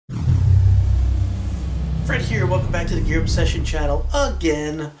Fred here, welcome back to the Gear Obsession channel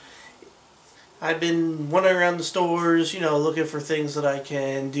again. I've been wandering around the stores, looking for things that I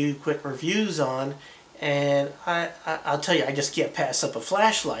can do quick reviews on, and I'll tell you, I just can't pass up a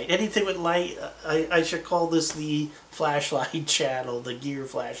flashlight. Anything with light, I should call this the flashlight channel, the Gear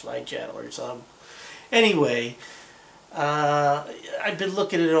flashlight channel or something. Anyway, I've been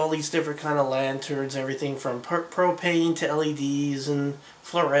looking at all these different kind of lanterns, everything from propane to LEDs and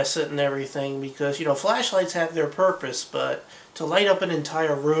fluorescent and everything, because flashlights have their purpose, but to light up an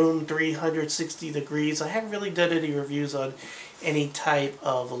entire room 360 degrees, I haven't really done any reviews on any type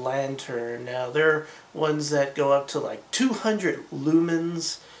of lantern. Now there are ones that go up to like 200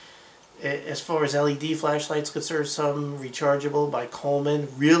 lumens as far as LED flashlights concerned. Some rechargeable by Coleman,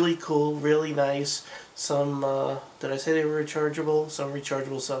 really cool, really nice. Some, did I say they were rechargeable? Some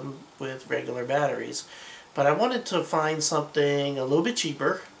rechargeable, some with regular batteries. But I wanted to find something a little bit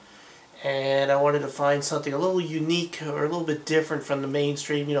cheaper, and I wanted to find something a little unique or a little bit different from the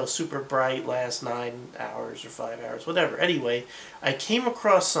mainstream, super bright, lasts 9 hours or 5 hours, whatever. Anyway, I came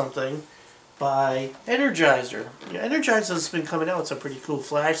across something by Energizer. Energizer's been coming out with some pretty cool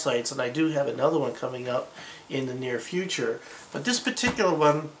flashlights, and I do have another one coming up in the near future. But this particular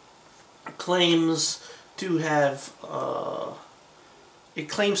one claims to have, it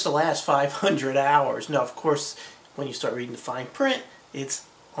claims to last 500 hours. Now, of course, when you start reading the fine print, it's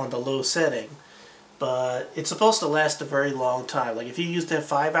on the low setting. But it's supposed to last a very long time. Like if you used to have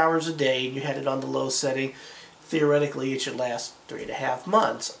 5 hours a day and you had it on the low setting, theoretically it should last 3.5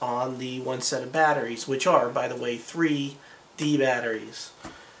 months on the one set of batteries, which are, by the way, 3D batteries.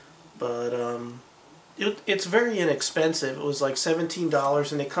 But it's very inexpensive. It was like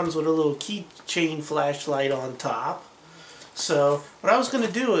 $17, and it comes with a little keychain flashlight on top. So what I was going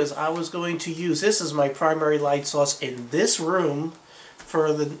to do is I was going to use this as my primary light source in this room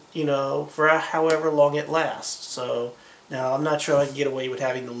for the, for however long it lasts. So now I'm not sure I can get away with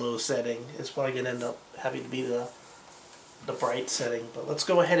having the low setting. It's probably going to end up having to be the bright setting. But let's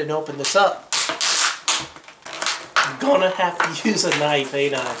go ahead and open this up. I'm going to have to use a knife,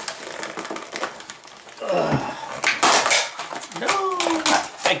 ain't I? No!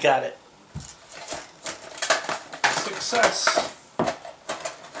 I got it. Success.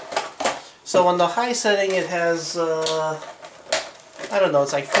 So on the high setting it has, I don't know,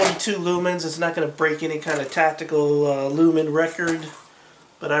 it's like 42 lumens. It's not going to break any kind of tactical lumen record.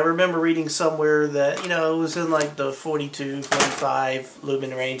 But I remember reading somewhere that, it was in like the 42, 45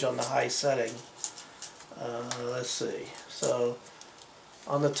 lumen range on the high setting. Let's see. So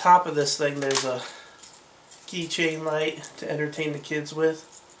on the top of this thing there's a keychain light to entertain the kids with.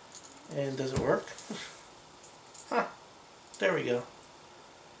 And does it work? Huh. There we go.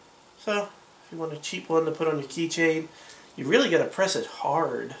 So if you want a cheap one to put on your keychain, you really got to press it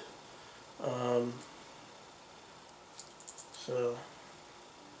hard. So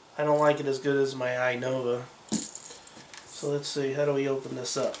I don't like it as good as my iNova. So let's see, how do we open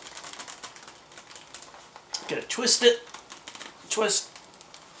this up? Gotta twist it. Twist.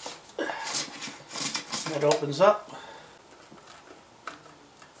 That opens up.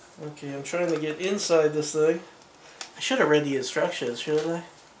 Okay, I'm trying to get inside this thing. I should have read the instructions, shouldn't I?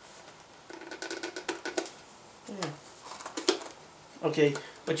 Okay,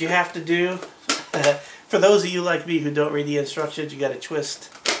 what you have to do, for those of you like me who don't read the instructions, you got to twist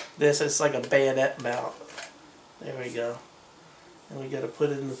this. It's like a bayonet mount. There we go. And we got to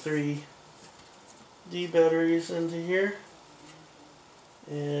put in the 3D batteries into here.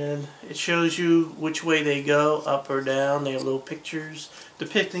 And it shows you which way they go, up or down. They have little pictures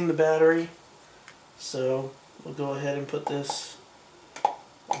depicting the battery. So we'll go ahead and put this,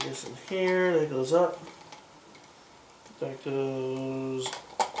 I guess, in here. That goes up. That goes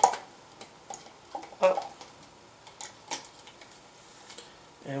up.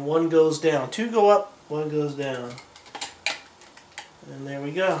 And one goes down. Two go up, one goes down. And there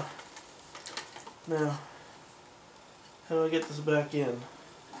we go. Now, how do I get this back in?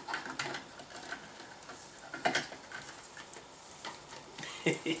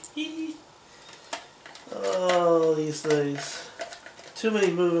 Oh, these things. Too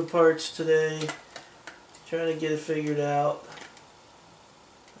many moving parts today. Trying to get it figured out.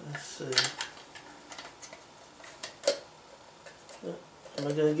 Let's see. Am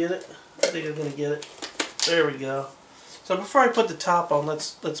I going to get it? I think I'm going to get it. There we go. So before I put the top on,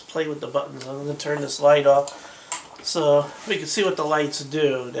 let's play with the buttons. I'm going to turn this light off so we can see what the lights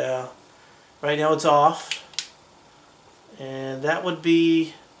do. Now, right now it's off. And that would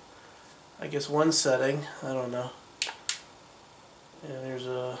be, I guess, one setting. I don't know. And there's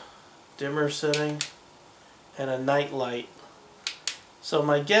a dimmer setting and a night light. So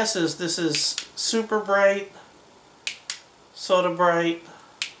my guess is this is super bright, soda bright,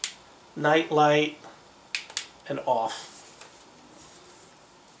 night light, and off.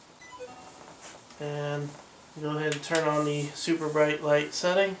 And go ahead and turn on the super bright light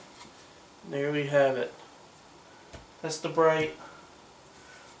setting. There we have it. That's the bright.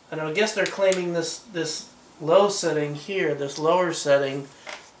 And I guess they're claiming this low setting here, this lower setting,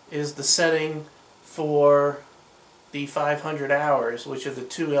 is the setting for the 500 hours, which are the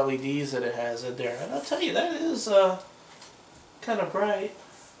 2 LEDs that it has in there. And I'll tell you, that is kind of bright.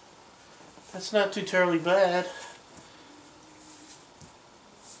 That's not too terribly bad.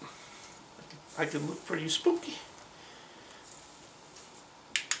 I could look pretty spooky.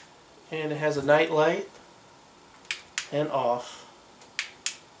 And it has a night light and off.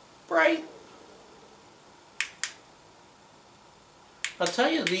 Bright. I'll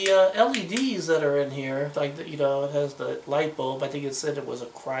tell you, the LEDs that are in here, like it has the light bulb. I think it said it was a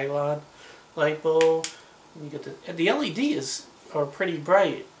Krylon light bulb. And you get the LEDs are pretty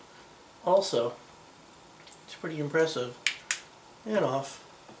bright. Also, it's pretty impressive. And off.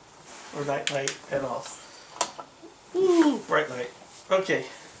 Or night light and off. Ooh, bright light. Okay.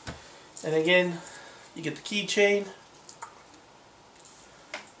 And again, you get the keychain.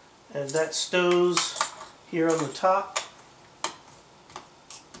 And that stows here on the top.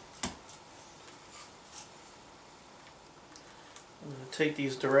 I'm going to take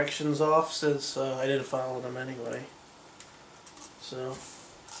these directions off since I didn't follow them anyway. So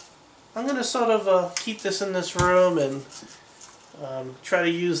I'm going to sort of keep this in this room and try to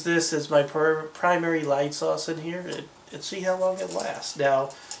use this as my primary light source in here and see how long it lasts. Now,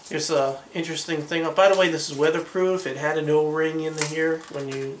 here's an interesting thing. Oh, by the way, this is weatherproof. It had an O-ring in here when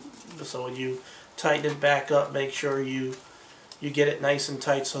you tighten it back up. Make sure you get it nice and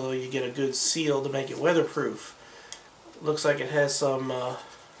tight so you get a good seal to make it weatherproof. Looks like it has some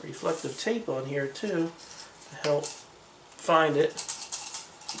reflective tape on here too to help find it.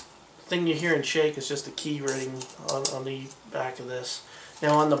 The thing you hear and shake is just a key ring on the back of this.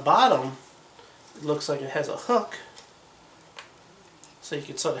 Now on the bottom, it looks like it has a hook, so you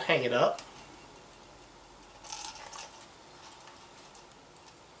can sort of hang it up.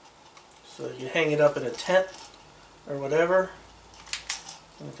 So you hang it up in a tent or whatever,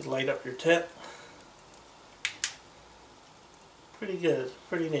 and it could light up your tent. Pretty good,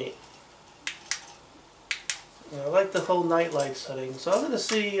 pretty neat. I like the whole night light setting, so I'm going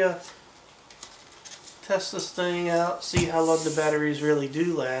to test this thing out, see how long the batteries really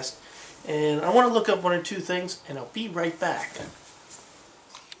do last. And I want to look up one or two things, and I'll be right back.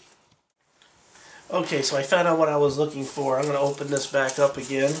 Okay, so I found out what I was looking for. I'm going to open this back up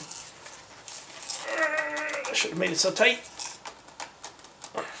again. I should have made it so tight.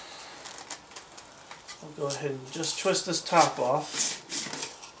 I'll go ahead and just twist this top off.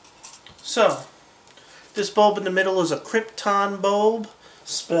 So, this bulb in the middle is a Krypton bulb,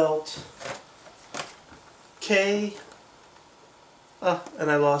 spelt K, and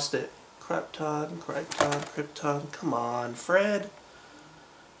I lost it. Krypton, come on, Fred.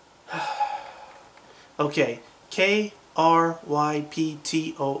 Okay, Krypton.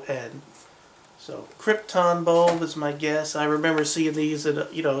 So, Krypton bulb is my guess. I remember seeing these in,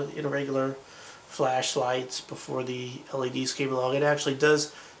 in regular flashlights before the LEDs came along. It actually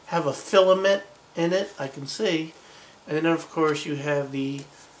does have a filament in it, I can see. And then of course you have the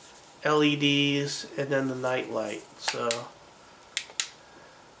LEDs and then the night light. So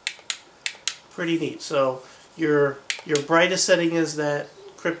pretty neat. So your brightest setting is that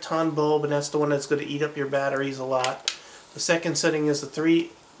Krypton bulb, and that's the one that's going to eat up your batteries a lot. The second setting is the 3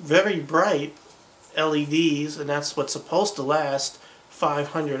 very bright LEDs, and that's what's supposed to last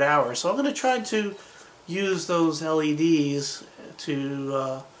 500 hours. So I'm going to try to use those LEDs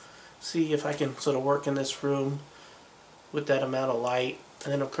to see if I can sort of work in this room with that amount of light.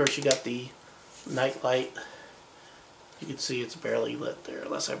 And then of course you got the night light. You can see it's barely lit there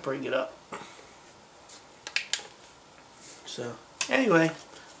unless I bring it up. So anyway,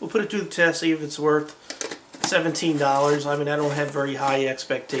 we'll put it through the test, see if it's worth $17. I mean, I don't have very high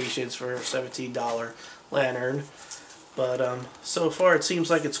expectations for a $17 lantern, but so far it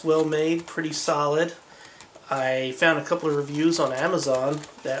seems like it's well made, pretty solid. I found a couple of reviews on Amazon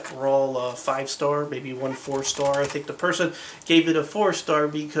that were all 5-star, maybe 1 4-star. I think the person gave it a 4-star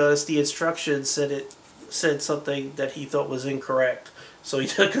because the instructions said something that he thought was incorrect, so he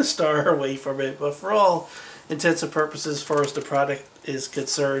took a star away from it. But for all intents and purposes, as far as the product is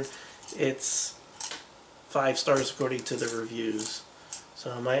concerned, it's 5 stars according to the reviews.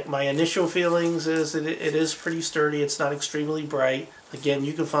 So my initial feelings is that it is pretty sturdy. It's not extremely bright. Again,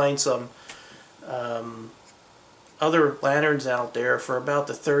 you can find some other lanterns out there for about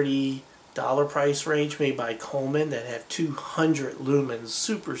the $30 price range made by Coleman that have 200 lumens,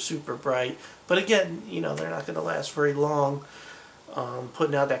 super bright. But again, you know, they're not going to last very long.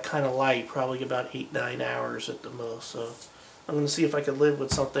 Putting out that kind of light, probably about 8-9 hours at the most. So I'm going to see if I can live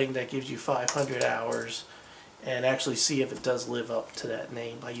with something that gives you 500 hours and actually see if it does live up to that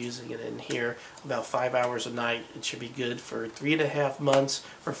name by using it in here about 5 hours a night. It should be good for 3.5 months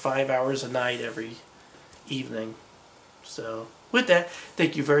for 5 hours a night every evening. So with that,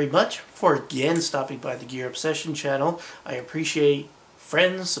 thank you very much for again stopping by the Gear Obsession channel. I appreciate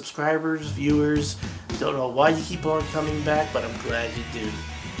friends, subscribers, viewers. Don't know why you keep on coming back, but I'm glad you do.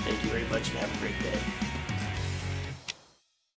 Thank you very much and have a great day.